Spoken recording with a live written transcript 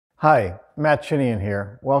Hi, Matt Chinian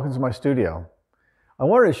here. Welcome to my studio. I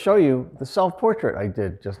wanted to show you the self-portrait I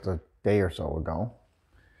did just a day or so ago.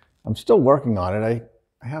 I'm still working on it.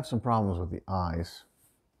 I have some problems with the eyes.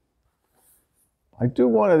 I do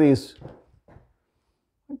one of these,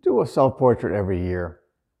 I do a self-portrait every year.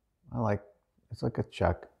 It's like a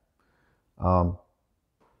check. And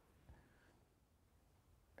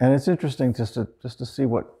it's interesting just to see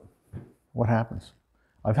what happens.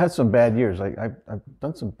 I've had some bad years. I've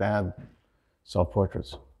done some bad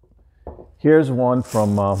self-portraits. Here's one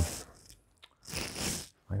from,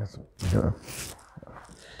 this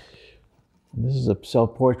is a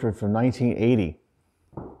self-portrait from 1980.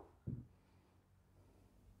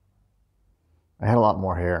 I had a lot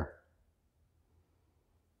more hair.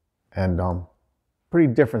 And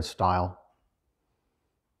pretty different style.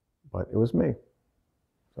 But it was me.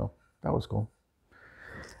 So that was cool.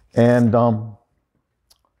 And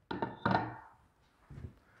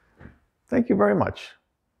thank you very much.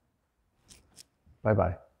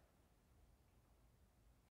 Bye-bye.